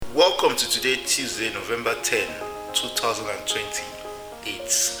Welcome to today, Tuesday, November 10,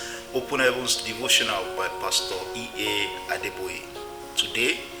 2028. Open Heavens Devotional by Pastor E.A. Adeboye.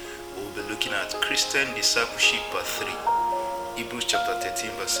 Today, we will be looking at Christian Discipleship Part 3. Hebrews chapter 13,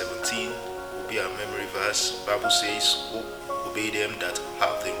 verse 17 will be our memory verse. Bible says, obey them that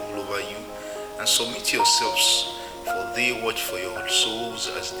have the rule over you, and submit yourselves, for they watch for your souls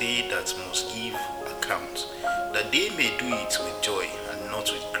as they that must give account, that they may do it with joy and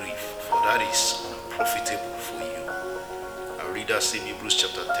not with grief, for that is unprofitable for you. Our read that same Hebrews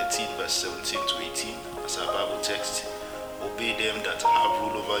chapter 13, verse 17 to 18 as our Bible text. Obey them that have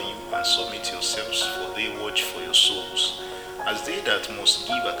rule over you, and submit yourselves, for they watch for your souls, as they that must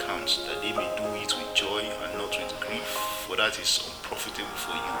give account, that they may do it with joy and not with grief, for that is unprofitable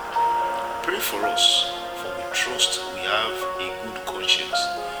for you. Pray for us, for we trust we have a good conscience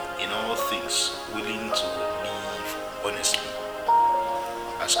in all things, willing to live honestly.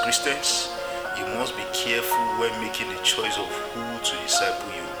 As Christians, you must be careful when making the choice of who to disciple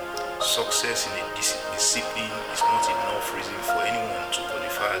you. Success in a discipline is not enough reason for anyone to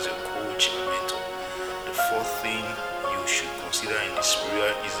qualify as a coach and mentor. The fourth thing you should consider in the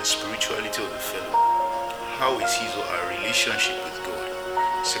spirit is the spirituality of the fellow. How is his or her relationship with God?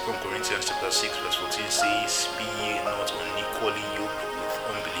 2 Corinthians chapter 6 verse 14 says, be ye not unequally yoked with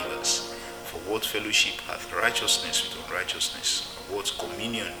unbelievers. For what fellowship hath righteousness with unrighteousness? And what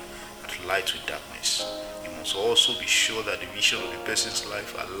communion hath light with darkness? You must also be sure that the vision of the person's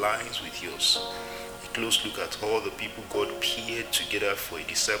life aligns with yours. A close look at all the people God paired together for a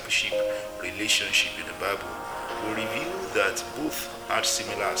discipleship relationship in the Bible will reveal that both had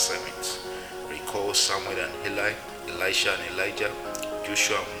similar assignments. Recall Samuel and Eli, Elisha and Elijah,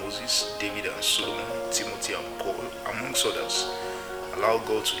 Joshua and Moses, David and Solomon, Timothy and Paul, amongst others. Allow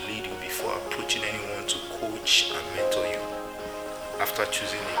God to lead you before approaching anyone to coach and mentor you. After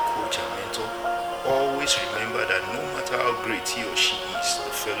choosing a coach and mentor, always remember that no matter how great he or she is,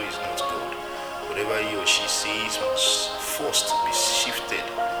 the fellow is not God. Whatever he or she says must first be shifted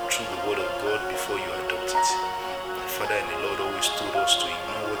through the word of God before you adopt it. My father in the Lord always told us to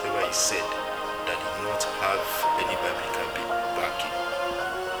ignore whatever he said that did not have any biblical backing.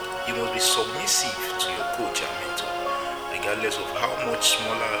 You must be submissive to your coach and mentor, regardless of how much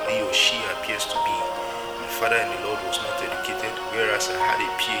smaller he or she appears to be. My father in the Lord was not educated, whereas I had a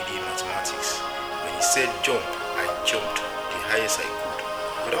PhD in mathematics. When he said jump, I jumped the highest I could,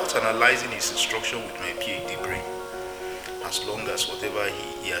 without analyzing his instruction with my PhD brain. As long as whatever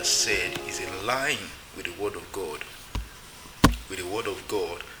he has said is in line with the word of God,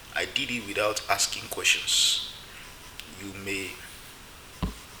 I did it without asking questions. You may